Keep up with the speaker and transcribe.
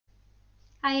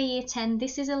Hi Year 10,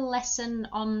 this is a lesson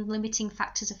on limiting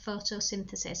factors of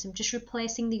photosynthesis. I'm just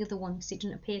replacing the other one because it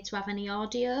doesn't appear to have any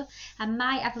audio and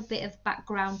might have a bit of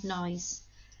background noise.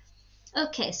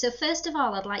 Okay, so first of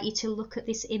all I'd like you to look at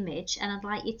this image and I'd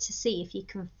like you to see if you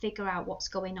can figure out what's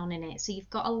going on in it. So you've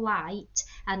got a light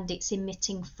and it's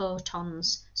emitting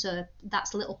photons, so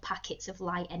that's little packets of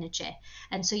light energy,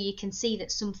 and so you can see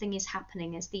that something is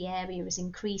happening as the area is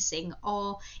increasing,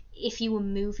 or if you were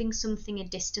moving something a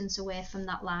distance away from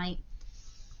that light.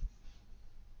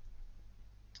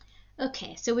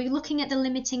 Okay, so we're looking at the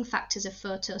limiting factors of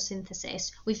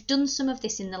photosynthesis. We've done some of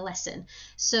this in the lesson,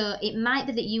 so it might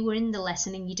be that you were in the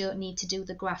lesson and you don't need to do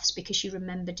the graphs because you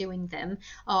remember doing them,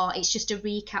 or it's just a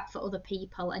recap for other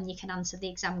people and you can answer the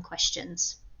exam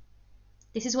questions.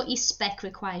 This is what your spec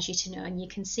requires you to know, and you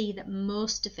can see that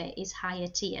most of it is higher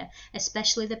tier,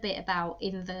 especially the bit about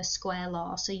inverse square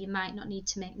law, so you might not need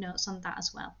to make notes on that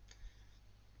as well.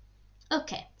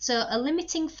 Okay, so a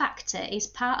limiting factor is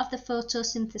part of the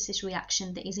photosynthesis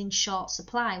reaction that is in short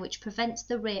supply, which prevents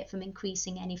the rate from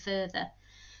increasing any further.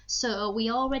 So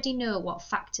we already know what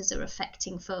factors are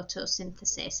affecting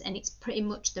photosynthesis, and it's pretty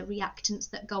much the reactants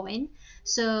that go in.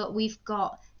 So we've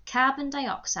got carbon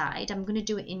dioxide. I'm going to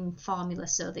do it in formula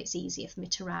so that it's easier for me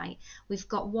to write. We've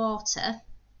got water,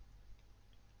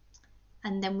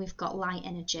 and then we've got light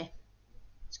energy.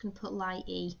 Just going to put light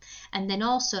E. And then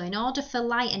also, in order for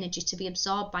light energy to be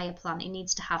absorbed by a plant, it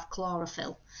needs to have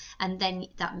chlorophyll. And then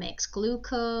that makes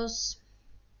glucose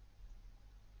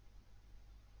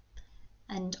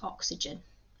and oxygen.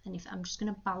 And if I'm just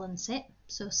going to balance it,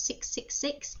 so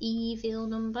 666 EV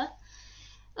number.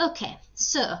 Okay,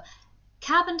 so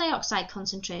carbon dioxide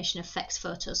concentration affects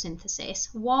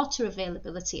photosynthesis, water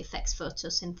availability affects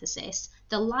photosynthesis,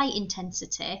 the light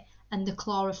intensity, and the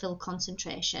chlorophyll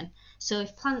concentration. So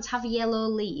if plants have yellow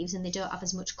leaves and they don't have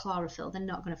as much chlorophyll, they're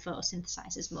not going to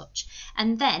photosynthesize as much.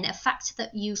 And then a factor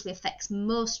that usually affects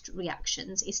most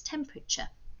reactions is temperature.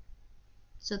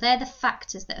 So they're the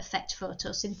factors that affect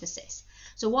photosynthesis.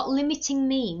 So what limiting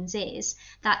means is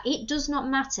that it does not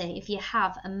matter if you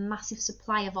have a massive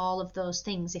supply of all of those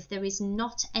things. If there is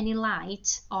not any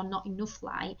light or not enough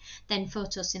light, then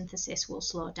photosynthesis will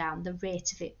slow down. The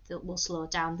rate of it will slow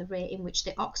down, the rate in which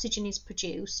the oxygen is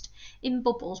produced in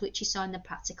bubbles, which you saw in the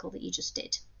practical that you just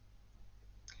did.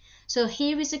 So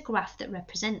here is a graph that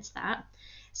represents that.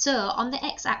 So on the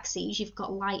x-axis you've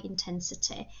got light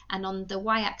intensity, and on the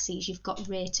y-axis you've got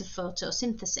rate of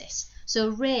photosynthesis. So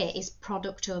rate is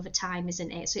product over time,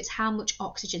 isn't it? So it's how much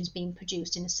oxygen is being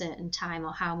produced in a certain time,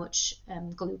 or how much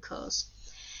glucose.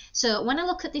 So when I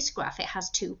look at this graph, it has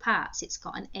two parts. It's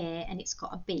got an A and it's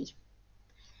got a B.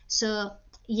 So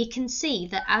you can see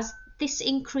that as this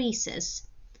increases,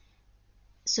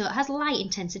 so as light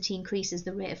intensity increases,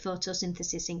 the rate of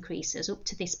photosynthesis increases up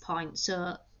to this point.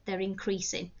 So they're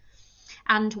increasing.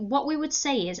 And what we would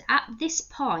say is at this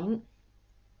point,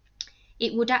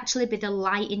 it would actually be the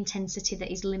light intensity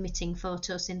that is limiting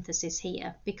photosynthesis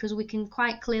here, because we can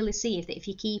quite clearly see that if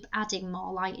you keep adding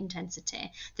more light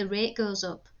intensity, the rate goes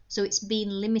up. So it's being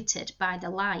limited by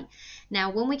the light. Now,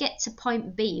 when we get to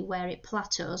point B, where it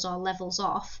plateaus or levels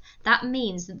off, that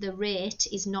means that the rate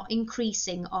is not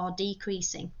increasing or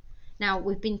decreasing. Now,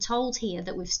 we've been told here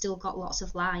that we've still got lots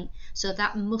of light, so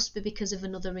that must be because of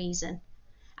another reason.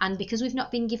 And because we've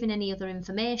not been given any other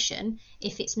information,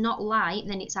 if it's not light,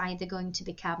 then it's either going to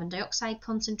be carbon dioxide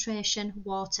concentration,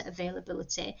 water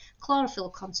availability,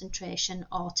 chlorophyll concentration,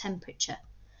 or temperature.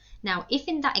 Now, if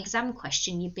in that exam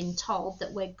question you've been told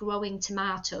that we're growing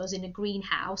tomatoes in a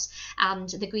greenhouse and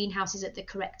the greenhouse is at the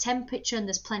correct temperature and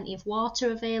there's plenty of water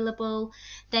available,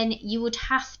 then you would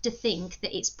have to think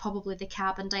that it's probably the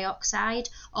carbon dioxide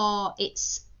or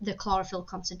it's the chlorophyll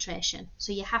concentration.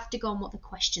 So you have to go on what the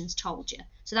question's told you.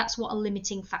 So that's what a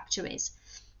limiting factor is.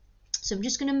 So I'm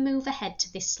just going to move ahead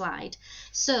to this slide.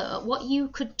 So what you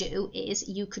could do is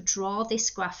you could draw this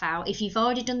graph out. If you've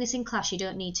already done this in class, you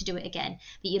don't need to do it again.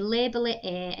 But you label it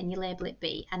A and you label it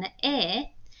B. And at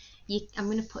A, I'm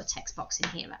going to put a text box in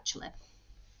here actually,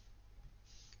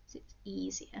 so it's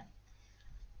easier.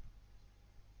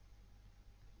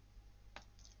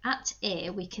 At A,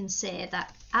 we can say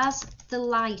that as the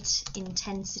light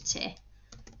intensity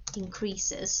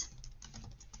increases,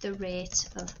 the rate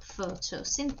of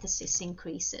photosynthesis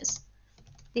increases.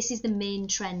 This is the main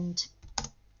trend.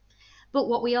 But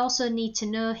what we also need to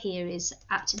know here is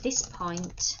at this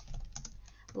point,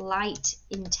 light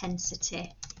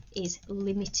intensity is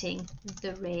limiting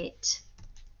the rate.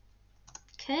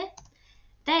 Okay?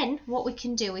 Then what we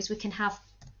can do is we can have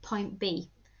point B.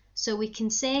 So we can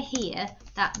say here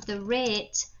that the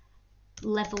rate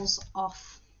levels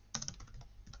off.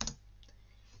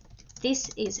 This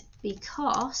is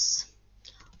because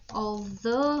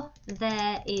although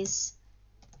there is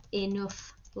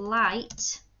enough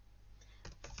light,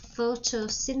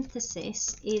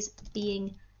 photosynthesis is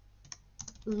being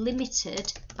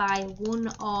limited by one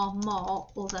or more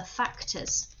other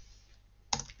factors,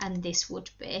 and this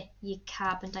would be your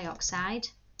carbon dioxide.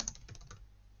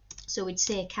 So we'd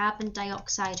say carbon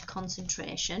dioxide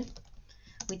concentration,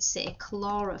 we'd say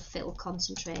chlorophyll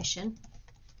concentration,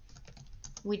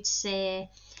 we'd say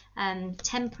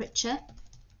temperature,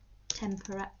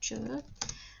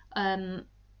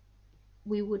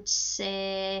 we would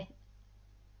say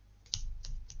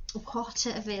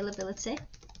water availability.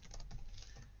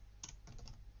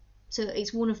 So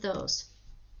it's one of those.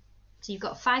 So you've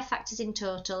got 5 factors in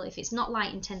total. If it's not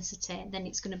light intensity, then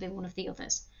it's going to be one of the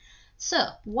others. So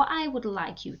what I would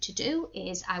like you to do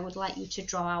is I would like you to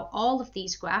draw out all of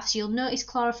these graphs. You'll notice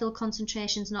chlorophyll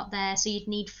concentration's not there, so you'd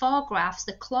need 4 graphs.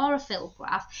 The chlorophyll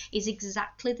graph is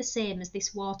exactly the same as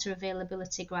this water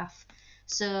availability graph.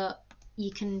 So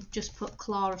you can just put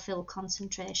chlorophyll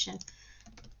concentration.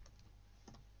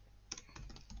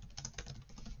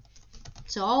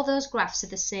 So all those graphs are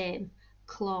the same,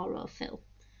 chlorophyll,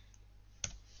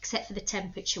 except for the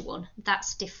temperature one.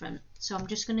 That's different. So I'm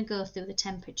just going to go through the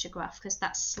temperature graph because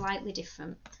that's slightly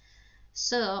different.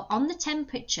 So on the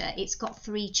temperature, it's got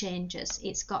 3 changes.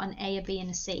 It's got an A, a B,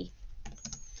 and a C.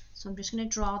 So I'm just going to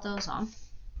draw those on.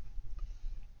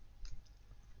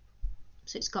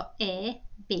 So it's got A,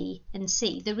 B, and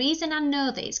C. The reason I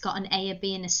know that it's got an A, a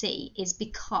B, and a C is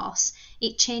because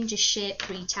it changes shape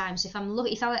 3 times. If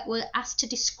I were asked to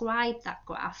describe that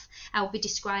graph, I would be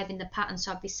describing the pattern.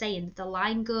 So I'd be saying that the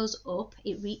line goes up,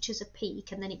 it reaches a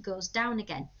peak, and then it goes down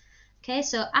again. Okay,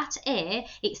 so at A,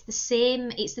 it's the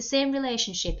same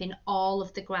relationship in all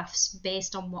of the graphs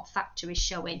based on what factor is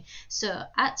showing. So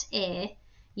at A,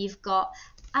 you've got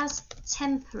as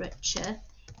temperature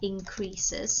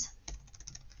increases,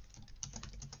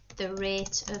 the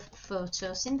rate of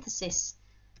photosynthesis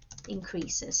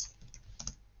increases.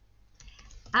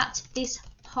 At this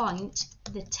point,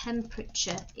 the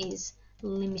temperature is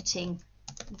limiting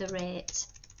the rate.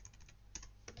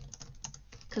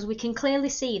 Because we can clearly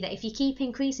see that if you keep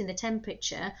increasing the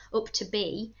temperature up to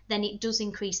B, then it does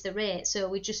increase the rate. So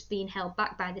we're just being held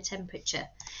back by the temperature.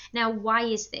 Now, why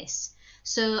is this?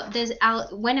 So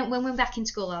when we're back in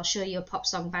school, I'll show you a pop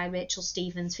song by Rachel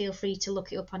Stevens. Feel free to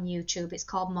look it up on YouTube. It's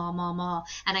called More, More, More.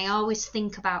 And I always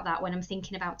think about that when I'm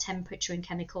thinking about temperature and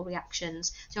chemical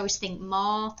reactions. So I always think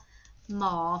more,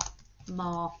 more,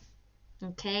 more.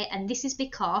 Okay, and this is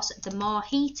because the more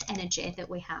heat energy that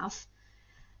we have,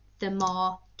 the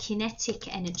more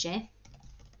kinetic energy.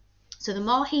 So the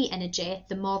more heat energy,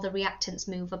 the more the reactants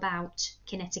move about,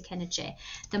 kinetic energy,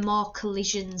 the more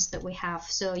collisions that we have.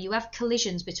 So you have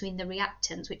collisions between the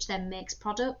reactants, which then makes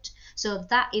product. So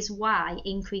that is why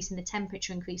increasing the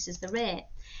temperature increases the rate.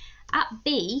 At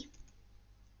B,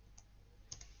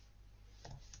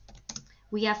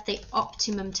 we have the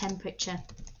optimum temperature.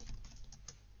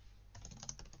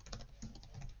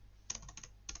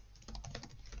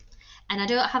 And I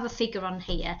don't have a figure on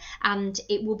here, and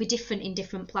it will be different in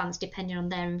different plants depending on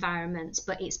their environments,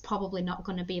 but it's probably not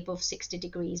going to be above 60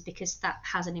 degrees because that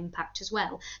has an impact as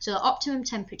well. So optimum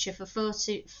temperature for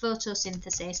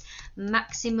photosynthesis,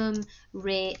 maximum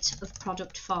rate of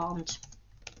product formed.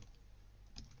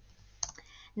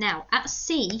 Now at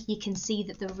C, you can see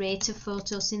that the rate of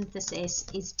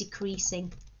photosynthesis is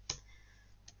decreasing.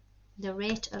 The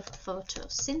rate of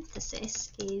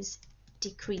photosynthesis is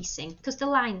decreasing because the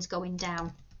line's going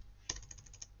down.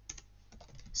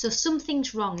 So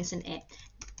something's wrong, isn't it?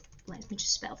 Let me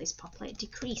just spell this properly.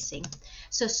 Decreasing.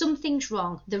 So something's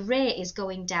wrong. The rate is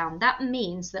going down. That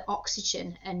means that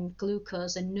oxygen and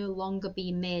glucose are no longer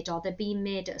being made, or they're being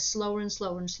made at a slower and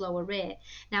slower and slower rate.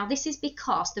 Now this is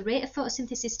because the rate of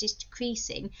photosynthesis is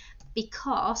decreasing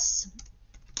because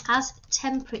as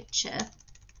temperature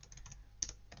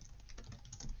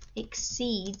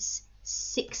exceeds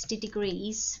 60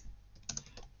 degrees,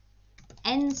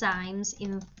 enzymes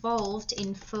involved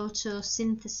in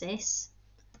photosynthesis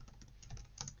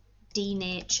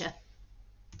denature,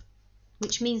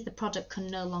 which means the product can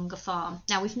no longer form.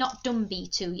 Now we've not done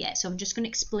B2 yet, so I'm just going to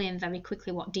explain very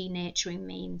quickly what denaturing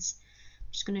means.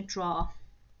 I'm just going to draw.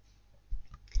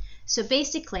 So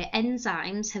basically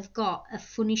enzymes have got a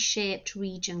funny shaped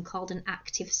region called an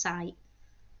active site.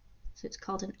 So it's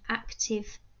called an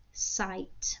active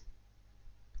site.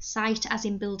 Site as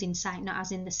in building site, not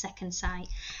as in the second site.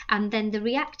 And then the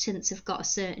reactants have got a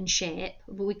certain shape,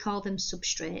 but we call them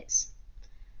substrates.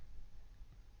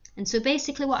 And so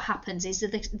basically what happens is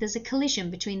that there's a collision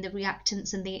between the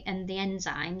reactants and the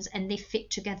enzymes, and they fit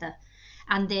together,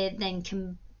 and they then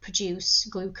can produce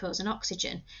glucose and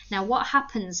oxygen. Now what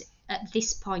happens at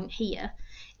this point here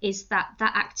is that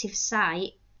active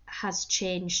site has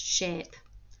changed shape.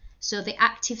 So the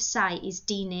active site is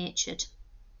denatured.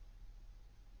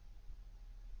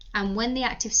 And when the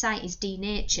active site is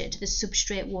denatured, the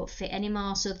substrate won't fit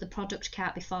anymore, so the product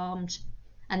can't be formed.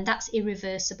 And that's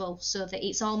irreversible, so that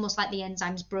it's almost like the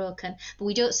enzyme's broken. But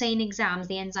we don't say in exams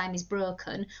the enzyme is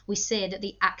broken. We say that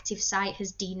the active site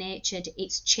has denatured,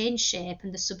 it's changed shape,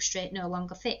 and the substrate no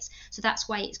longer fits. So that's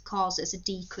why it causes a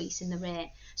decrease in the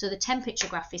rate. So the temperature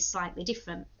graph is slightly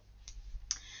different.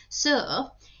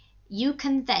 So you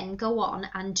can then go on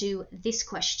and do this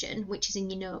question, which is in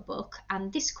your notebook,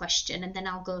 and this question, and then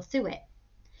I'll go through it.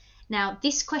 Now,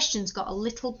 this question's got a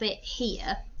little bit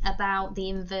here about the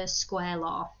inverse square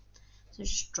law. So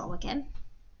just draw again.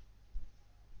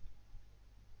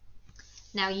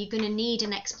 Now, you're going to need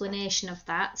an explanation of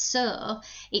that. So,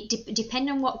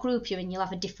 depending on what group you're in, you'll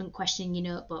have a different question in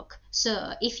your notebook.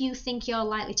 So, if you think you're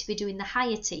likely to be doing the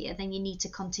higher tier, then you need to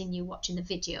continue watching the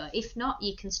video. If not,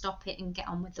 you can stop it and get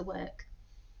on with the work.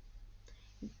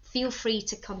 Feel free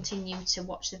to continue to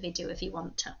watch the video if you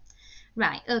want to.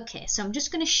 Right, okay, so I'm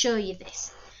just going to show you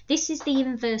this. This is the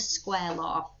inverse square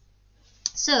law.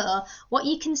 So what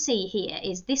you can see here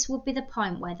is this would be the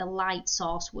point where the light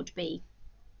source would be.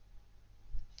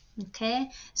 Okay,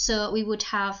 so we would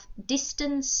have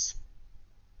distance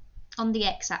on the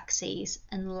x-axis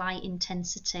and light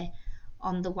intensity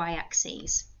on the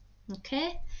y-axis.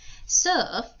 Okay,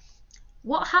 so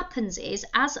what happens is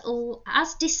as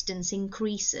distance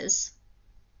increases,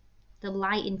 the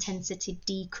light intensity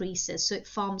decreases, so it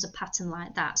forms a pattern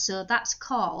like that. So that's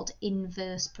called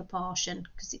inverse proportion,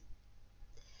 because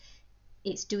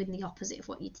it's doing the opposite of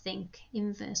what you'd think.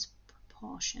 Inverse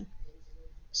proportion.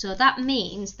 So that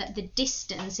means that the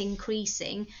distance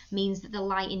increasing means that the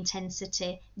light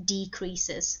intensity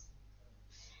decreases.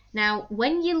 Now,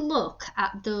 when you look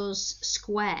at those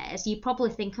squares, you probably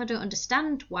think, I don't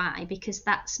understand why, because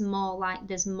that's more like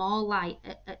there's more light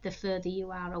at the further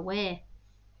you are away.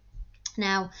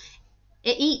 Now,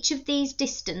 at each of these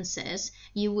distances,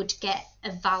 you would get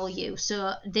a value.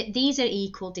 So these are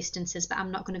equal distances, but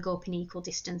I'm not going to go up in equal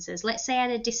distances. Let's say I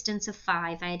had a distance of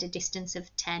 5, I had a distance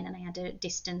of 10, and I had a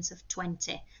distance of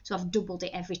 20. So I've doubled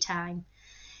it every time.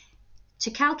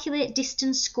 To calculate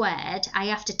distance squared, I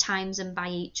have to times them by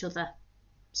each other.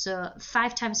 So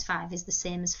 5 times 5 is the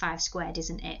same as 5 squared,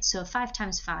 isn't it? So 5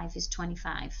 times 5 is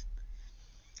 25.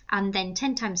 And then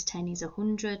 10 times 10 is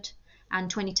 100. And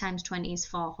 20 times 20 is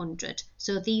 400.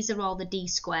 So these are all the d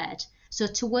squared. So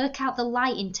to work out the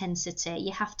light intensity,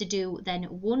 you have to do then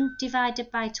 1 divided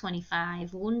by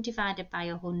 25, 1 divided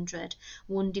by 100,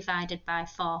 1 divided by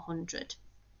 400.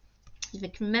 If I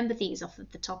can remember these off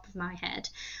of the top of my head,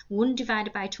 1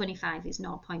 divided by 25 is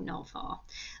 0.04,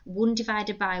 1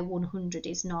 divided by 100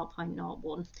 is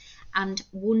 0.01, and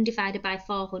 1 divided by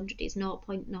 400 is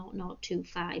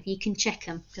 0.0025. You can check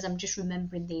them because I'm just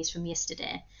remembering these from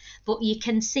yesterday. But you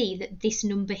can see that this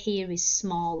number here is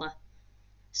smaller.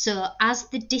 So as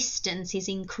the distance is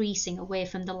increasing away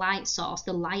from the light source,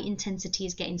 the light intensity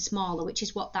is getting smaller, which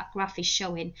is what that graph is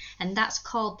showing. And that's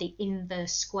called the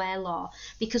inverse square law,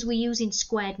 because we're using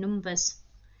squared numbers.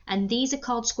 And these are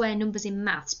called square numbers in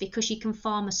maths because you can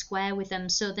form a square with them.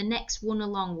 So the next one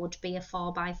along would be a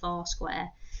 4x4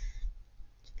 square.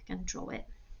 If I can draw it.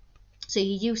 So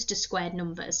you're used to squared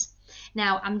numbers.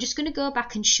 Now I'm just going to go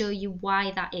back and show you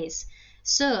why that is.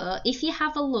 So if you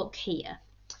have a look here,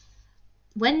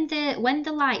 when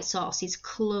the light source is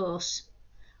close,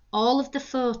 all of the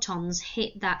photons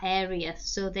hit that area,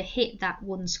 so they hit that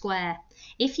one square.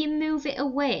 If you move it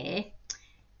away,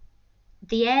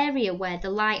 the area where the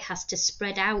light has to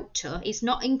spread out to, it's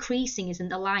not increasing, isn't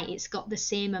the light? It's got the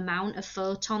same amount of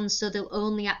photons, so they'll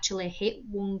only actually hit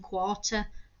 1/4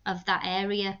 of that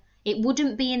area. It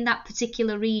wouldn't be in that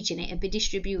particular region, it'd be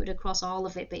distributed across all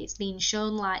of it, but it's been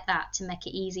shown like that to make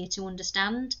it easier to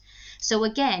understand. So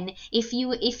again, if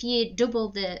you double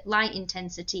the light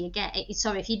intensity again,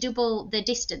 if you double the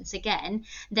distance again,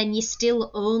 then you're still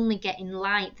only getting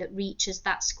light that reaches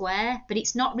that square, but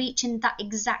it's not reaching that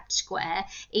exact square,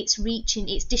 it's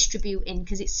distributing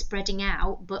because it's spreading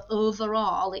out, but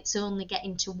overall it's only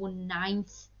getting to 1/9.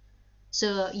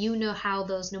 So you know how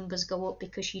those numbers go up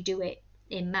because you do it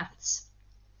in maths.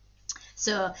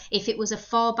 So if it was a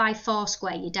 4x4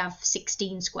 square, you'd have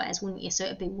 16 squares, wouldn't you? So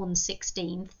it'd be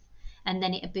 1/16, and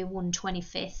then it'd be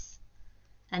 1/25,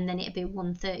 and then it'd be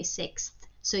 1/36,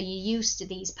 So you're used to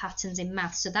these patterns in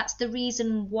math. So that's the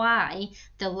reason why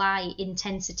the light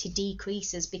intensity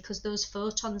decreases, because those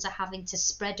photons are having to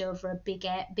spread over a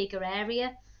bigger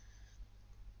area.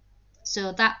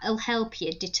 So that'll help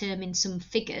you determine some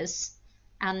figures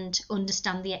and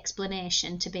understand the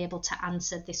explanation to be able to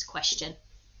answer this question.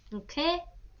 Okay?